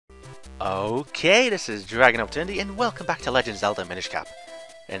Okay, this is DragonofEternity and welcome back to Legend Zelda Minish Cap.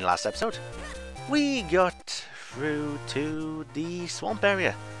 In the last episode, we got through to the swamp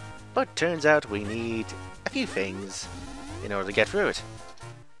area, but turns out we need a few things in order to get through it.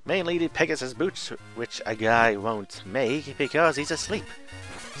 Mainly the Pegasus boots, which a guy won't make because he's asleep.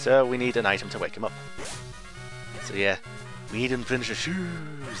 So we need an item to wake him up. So yeah, we need him to finish his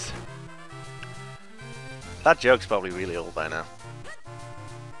shoes. That joke's probably really old by now.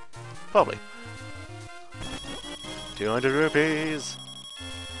 Probably. 200 rupees!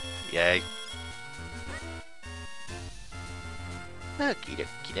 Yay. Okie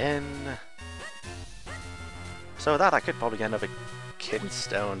dokie then. So that I could probably get another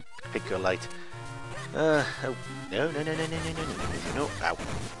Kinstone Pico Light. Oh, no. Ow.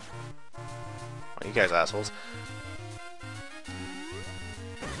 Oh, you guys assholes.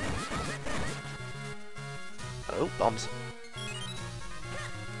 Oh, bombs.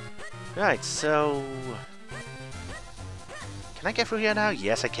 Right, so... Can I get through here now?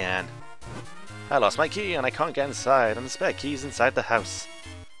 Yes, I can. I lost my key and I can't get inside, and the spare key's inside the house.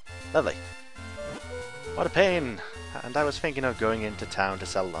 Lovely. What a pain. And I was thinking of going into town to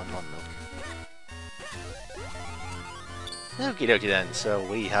sell Lon milk. Okie dokie then, so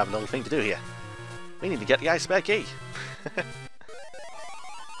we have a little thing to do here. We need to get the guy's spare key. And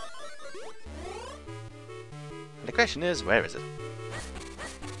the question is, where is it?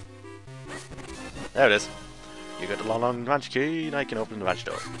 There it is. You got the long ranch key, and I can open the ranch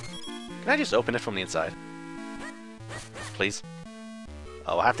door. Can I just open it from the inside? Please?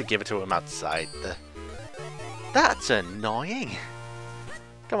 Oh, I have to give it to him outside. That's annoying!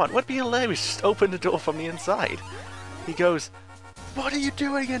 Come on, would it be hilarious just open the door from the inside? He goes, "What are you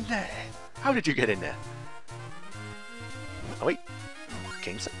doing in there? How did you get in there?" Oh wait,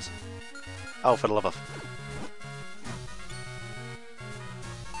 King's Sense. Oh, for the love of...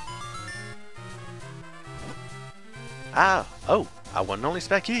 Ah, oh, I want an only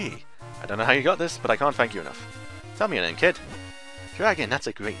spare key. I don't know how you got this, but I can't thank you enough. Tell me your name, kid. Dragon, that's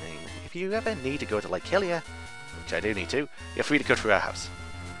a great name. If you ever need to go to Lykelia, which I do need to, you're free to go through our house.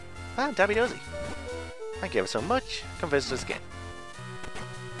 Ah, Dabby Dozy. Thank you ever so much. Come visit us again.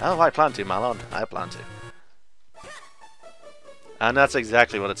 Oh, I plan to, Malon. I plan to. And that's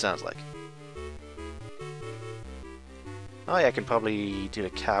exactly what it sounds like. Oh yeah, I can probably do the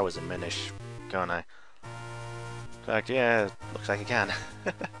cow as a Minish, can't I? In fact, yeah, looks like I can.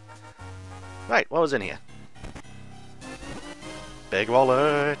 Right, what was in here? Big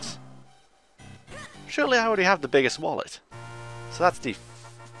wallet! Surely I already have the biggest wallet. So that's the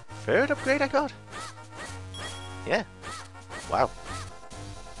third upgrade I got? Yeah. Wow.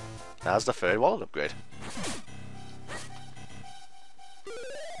 That's the third wallet upgrade.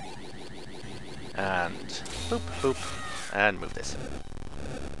 And boop, boop, and move this.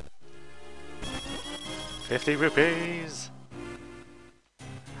 50 rupees!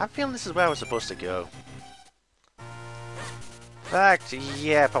 I'm feeling this is where I was supposed to go. In fact,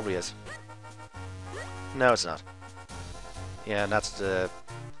 yeah, it probably is. No, it's not. Yeah, and that's the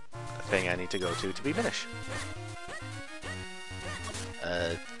thing I need to go to be Minish.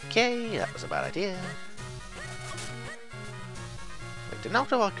 Okay, that was a bad idea. Wait, did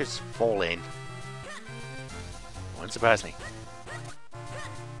Naughty Walkers fall in? Wouldn't surprise me.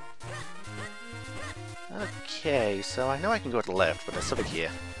 Okay, so I know I can go to the left, but there's something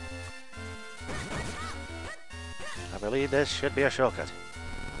here. I believe this should be a shortcut.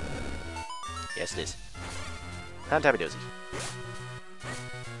 Yes, it is. And Dabby Dozy.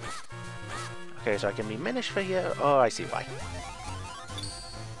 Okay, so I can be Minish for here. Oh, I see why.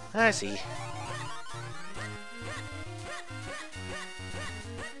 I see.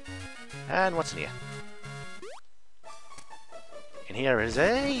 And what's in here? In here is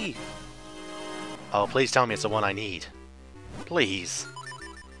a... Oh, please tell me it's the one I need. Please.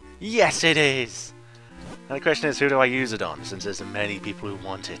 Yes, it is! And the question is, who do I use it on, since there's many people who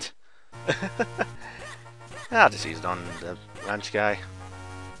want it? I'll just use it on the ranch guy.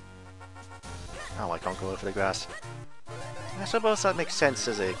 Oh, I can't go over the grass. I suppose that makes sense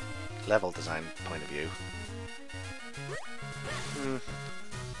as a level design point of view.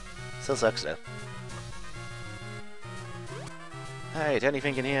 Still sucks though. Alright,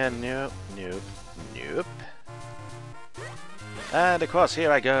 anything in here? Nope, nope, nope. And across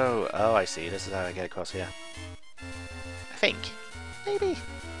here I go. Oh, I see. This is how I get across here. I think. Maybe.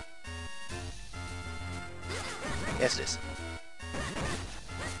 Yes, it is.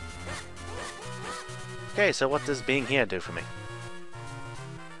 Okay, so what does being here do for me?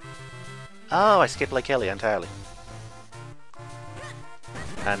 Oh, I skipped Lykelia entirely.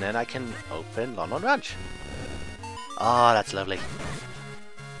 And then I can open Lon Ranch. Oh, that's lovely.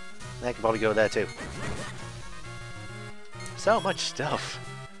 I can probably go there too. So much stuff.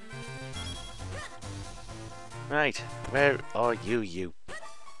 Right, where are you?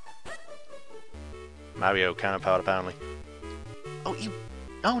 Mario counterpart apparently. Oh, you...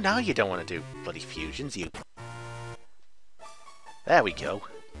 Oh, now you don't want to do bloody fusions, you... There we go.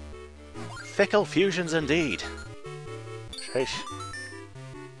 Fickle fusions indeed. Trish.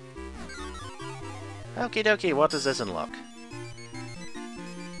 Okie dokie, what does this unlock?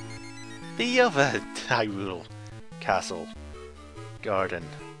 The other Hyrule Castle Garden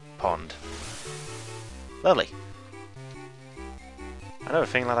Pond. Lovely. Another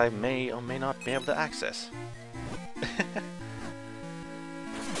thing that I may or may not be able to access.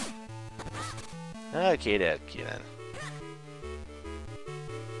 Okie dokie then.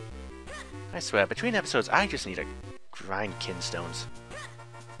 I swear, between episodes I just need to grind kinstones.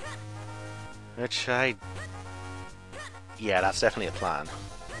 Which I... Yeah, that's definitely a plan.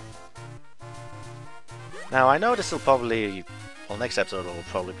 Now, I know this will probably... Well, next episode will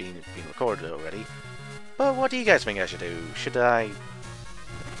probably be recorded already. But what do you guys think I should do? Should I...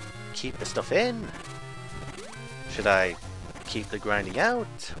 keep the stuff in? Should I keep the grinding out?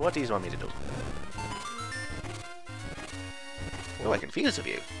 What do you want me to do? Oh, I confuse of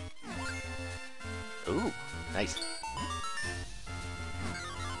you. Ooh, nice.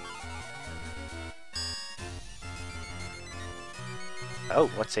 Oh,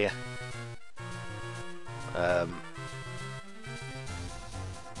 what's here?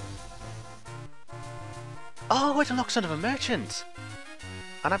 Oh, it unlocks another merchant!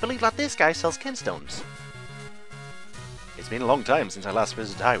 And I believe that this guy sells kinstones. It's been a long time since I last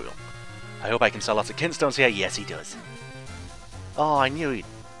visited Hyrule. I hope I can sell lots of kinstones here. Yes, he does. Oh, I knew he'd...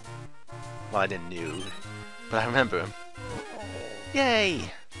 Well, I didn't knew, but I remember him.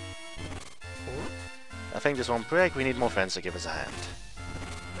 Yay! I think this won't break. We need more friends to give us a hand.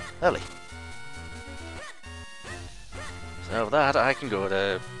 Lovely. So with that, I can go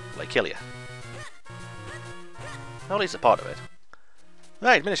to Lykilia. Or at least a part of it.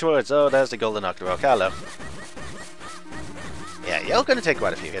 Right, Minish words. Oh, there's the golden Octorok. Hello. Yeah, you're gonna take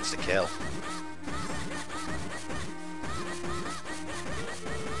quite a few hits to kill.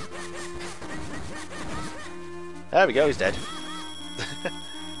 There we go, he's dead.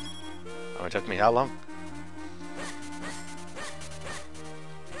 Oh, it took me how long?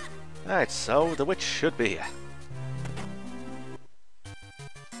 Right, so the witch should be here.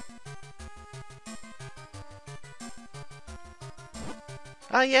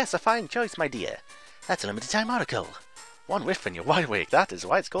 Ah yes, a fine choice, my dear. That's a limited time article. One whiff and you're wide awake. That is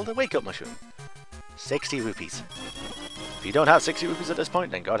why it's called a wake-up mushroom. 60 rupees. If you don't have 60 rupees at this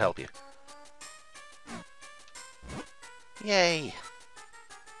point, then God help you. Yay!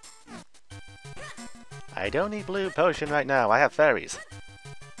 I don't need blue potion right now. I have fairies.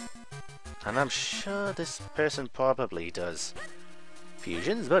 And I'm sure this person probably does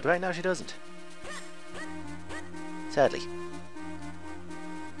fusions, but right now she doesn't. Sadly.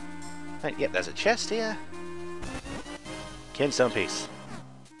 Right, yep, there's a chest here. Kinstone piece.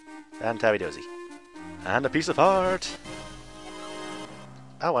 And Tabby Dozy. And a piece of heart!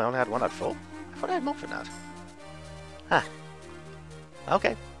 Oh, I only had one out full? I thought I had more than that. Huh.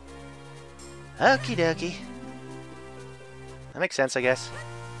 Okay. Okie dokie. That makes sense, I guess.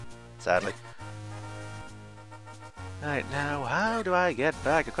 Sadly. Right, now, how do I get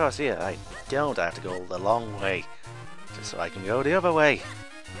back across here? I don't have to go the long way. Just so I can go the other way.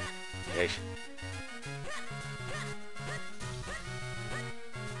 Yeesh.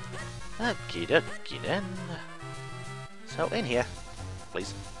 Okie dokie then. So, in here.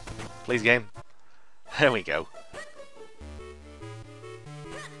 Please. Please, game. There we go.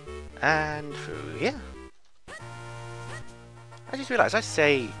 And through here. I just realised I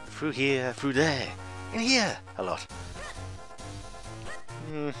say through here, through there, in here a lot.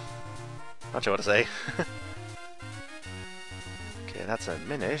 Not sure what to say. Okay, that's a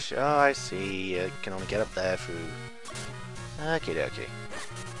Minish. Oh, I see. You can only get up there through... Okie dokie.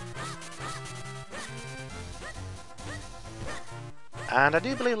 And I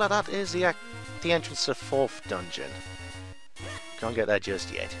do believe that that is the entrance to the 4th dungeon. Can't get there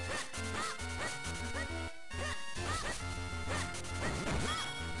just yet.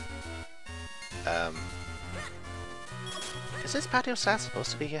 Is this patio stand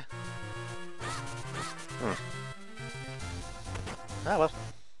supposed to be here? Oh well.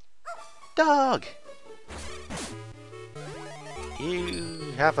 Dog!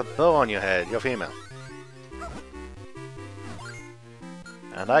 You have a bow on your head. You're female.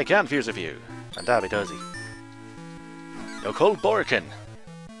 And I can fuse with you. And Darby does he. You're called Borkin.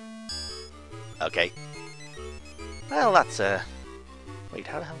 Okay. Well, that's Wait,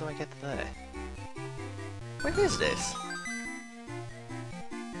 how the hell do I get there? Where is this?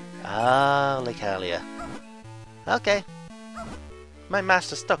 Ah, Lake Alia. Okay. My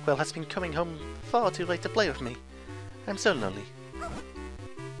master Stockwell has been coming home far too late to play with me. I'm so lonely.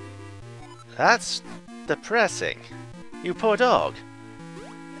 That's depressing. You poor dog.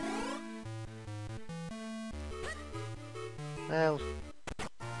 Well...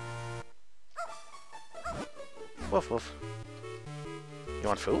 Woof woof. You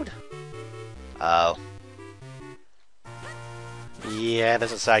want food? Oh. Yeah,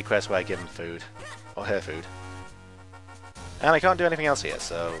 there's a side quest where I give him food. Or her food. And I can't do anything else here,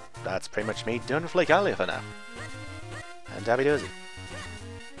 so that's pretty much me done with Lake Alia for now. And dabby dozy.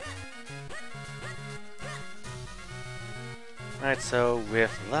 Right, so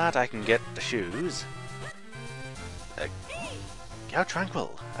with that I can get the shoes. How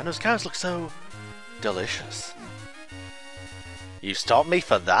tranquil, and those cows look so delicious. You stopped me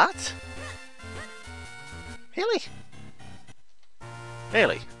for that? Really?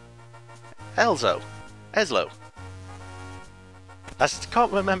 Really? Eslo. I just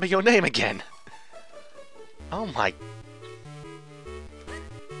can't remember your name again. Oh my...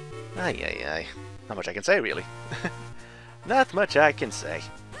 Ay. Not much I can say, really. Not much I can say.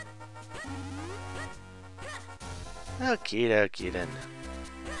 Okie dokie then.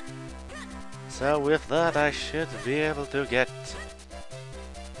 So with that I should be able to get...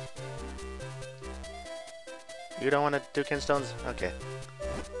 You don't want to do kinstones? Okay.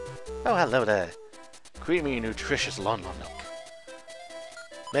 Oh, hello there. Creamy, nutritious Lon milk.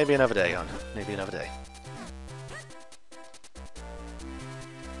 Maybe another day, hon. Maybe another day.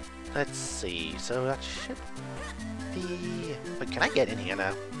 Let's see. So that should be... But can I get in here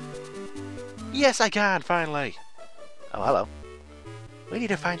now? Yes, I can, finally! Oh, hello. We need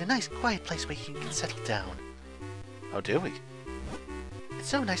to find a nice, quiet place where you can settle down. Oh, do we? It's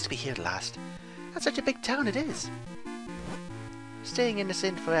so nice to be here at last. That's such a big town it is. Staying in this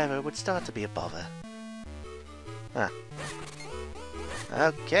inn forever would start to be a bother. Huh.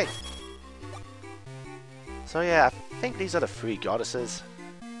 Okay. So yeah, I think these are the three goddesses.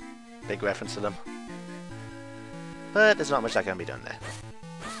 Big reference to them. But there's not much that can be done there.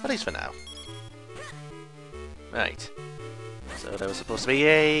 At least for now. Right. So there was supposed to be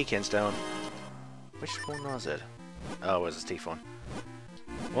a kinstone. Which one was it? Oh, it was this teeth one.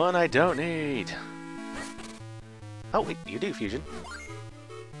 One I don't need. Oh, wait, you do, Fusion.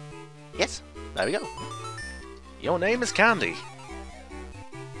 Yes, there we go. Your name is Candy.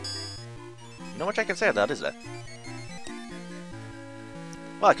 Not much I can say of that, is there?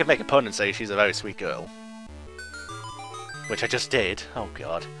 Well, I could make a pun and say she's a very sweet girl. Which I just did. Oh,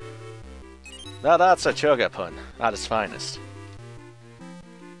 God. Now that's a sugar pun at its finest.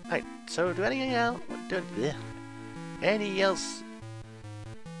 Right, so do any else... Any else...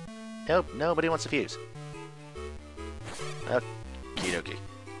 Nope, nobody wants to fuse. Okie dokie.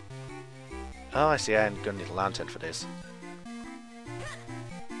 Oh, I see, I'm gonna need a lantern for this.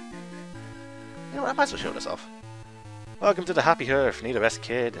 You know what, I might as well show this off. Welcome to the Happy Hearth. Need a rest,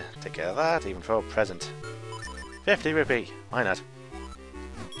 kid. Take care of that, even for a present. 50 rupee. Why not?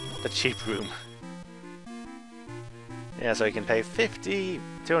 The cheap room. Yeah, so you can pay 50,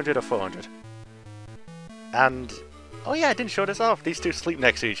 200 or 400. And... Oh yeah, I didn't show this off. These two sleep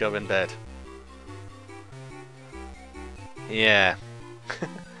next to each other in bed. Yeah.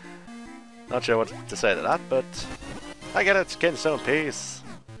 Not sure what to say to that, but... I get it. Kinstone piece.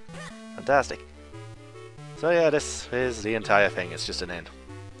 Fantastic. So yeah, this is the entire thing. It's just an inn.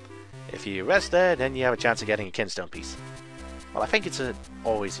 If you rest there, then you have a chance of getting a kinstone piece. Well, I think it's you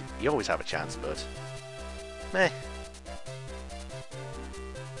always have a chance, but... Meh.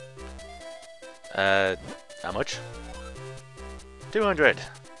 How much? 200.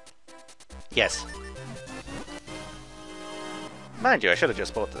 Yes. Mind you, I should have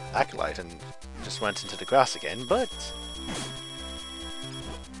just bought the acolyte and just went into the grass again, but...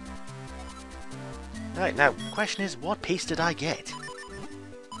 Right, now, question is, what piece did I get?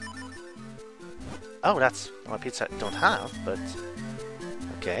 Oh, that's a piece I don't have, but...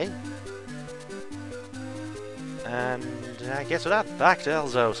 Okay. And I guess with that, back to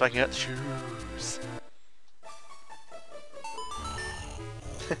Elzo, so I can get the shoes.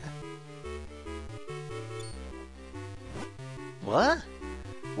 What?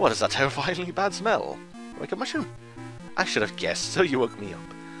 What is that terrifyingly bad smell? Like a mushroom? I should have guessed, so you woke me up.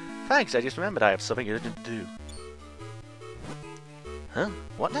 Thanks, I just remembered I have something urgent to do. Huh?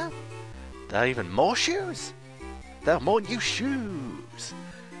 What now? There are even more shoes? There are more new shoes!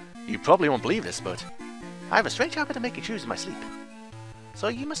 You probably won't believe this, but I have a strange habit of making shoes in my sleep. So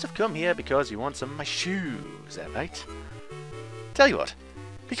you must have come here because you want some of my shoes, is that right? Tell you what,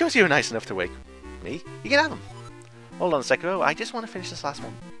 because you were nice enough to wake me, you can have them. Hold on a second, I just want to finish this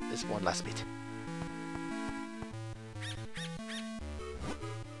one last bit.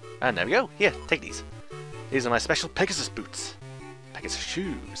 And there we go. Here, take these. These are my special Pegasus boots. Pegasus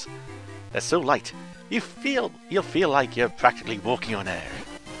shoes. They're so light, you'll feel like you're practically walking on air.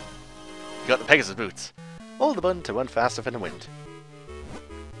 You got the Pegasus boots. Hold the button to run faster than the wind.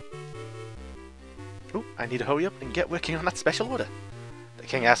 Ooh, I need to hurry up and get working on that special order. The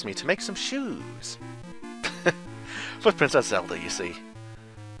king asked me to make some shoes. For Princess Zelda, you see.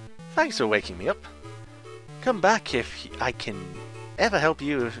 Thanks for waking me up. Come back if I can ever help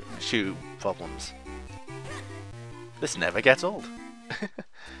you with shoe problems. This never gets old.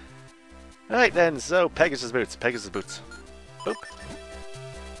 Right then, so Pegasus boots, Pegasus boots. Boop.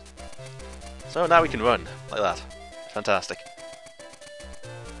 So now we can run, like that. Fantastic.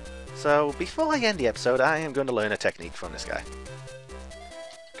 So, before I end the episode, I am going to learn a technique from this guy.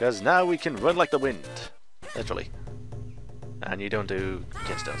 Because now we can run like the wind. Literally. And you don't do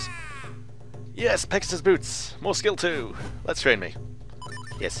gemstones. Yes, Pegasus boots! More skill too! Let's train me.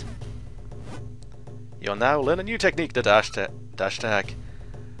 Yes. You'll now learn a new technique, the dash tag.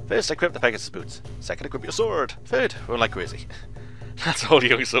 First, equip the Pegasus boots. Second, equip your sword. Third, run like crazy. That's all,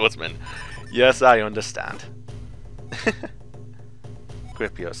 young swordsman. Yes, I understand.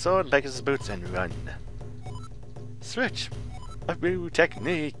 Equip your sword and Pegasus boots and run. Switch. A new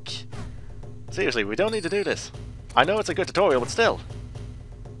technique. Seriously, we don't need to do this. I know it's a good tutorial, but still.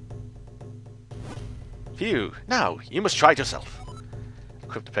 Phew. Now, you must try it yourself.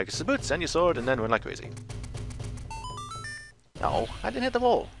 Equip the Pegasus boots and your sword and then run like crazy. No, I didn't hit the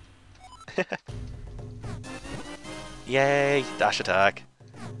wall. Yay, dash attack.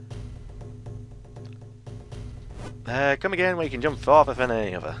 Come again where you can jump farther than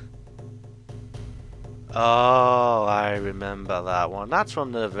any other. Oh, I remember that one. That's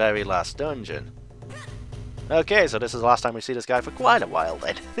from the very last dungeon. Okay, so this is the last time we see this guy for quite a while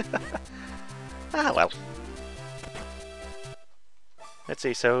then. Ah, well. Let's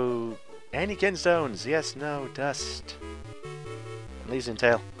see, so... Any kinstones? Yes, no, dust. Leaves in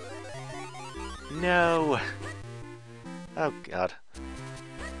tail. No! Oh, God.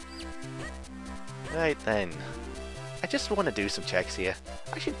 Right then. I just want to do some checks here.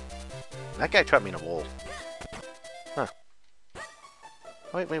 Actually, that guy trapped me in a wall. Huh.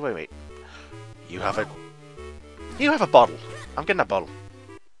 Wait. You have a bottle. I'm getting that bottle.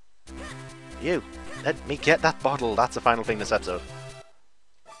 You. Let me get that bottle. That's the final thing this episode.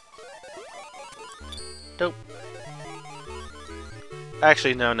 Dope.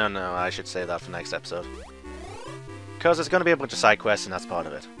 Actually, no. I should say that for next episode. Because there's going to be a bunch of side quests and that's part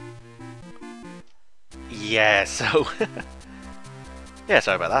of it. Yeah, so... yeah,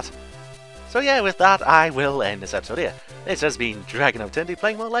 sorry about that. So yeah, with that, I will end this episode here. This has been DragonofEternity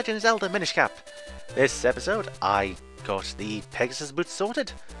playing more Legend of Zelda Minish Cap. This episode, I got the Pegasus boots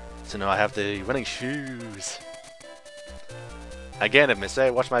sorted. So now I have the running shoes. Again, if Miss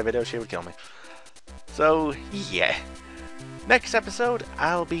watched my video, she would kill me. So, yeah. Next episode,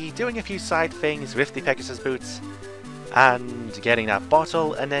 I'll be doing a few side things with the Pegasus boots. And getting that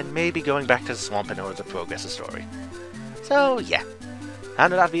bottle, and then maybe going back to the swamp in order to progress the story. So, yeah.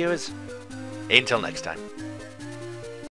 And with that, viewers, until next time.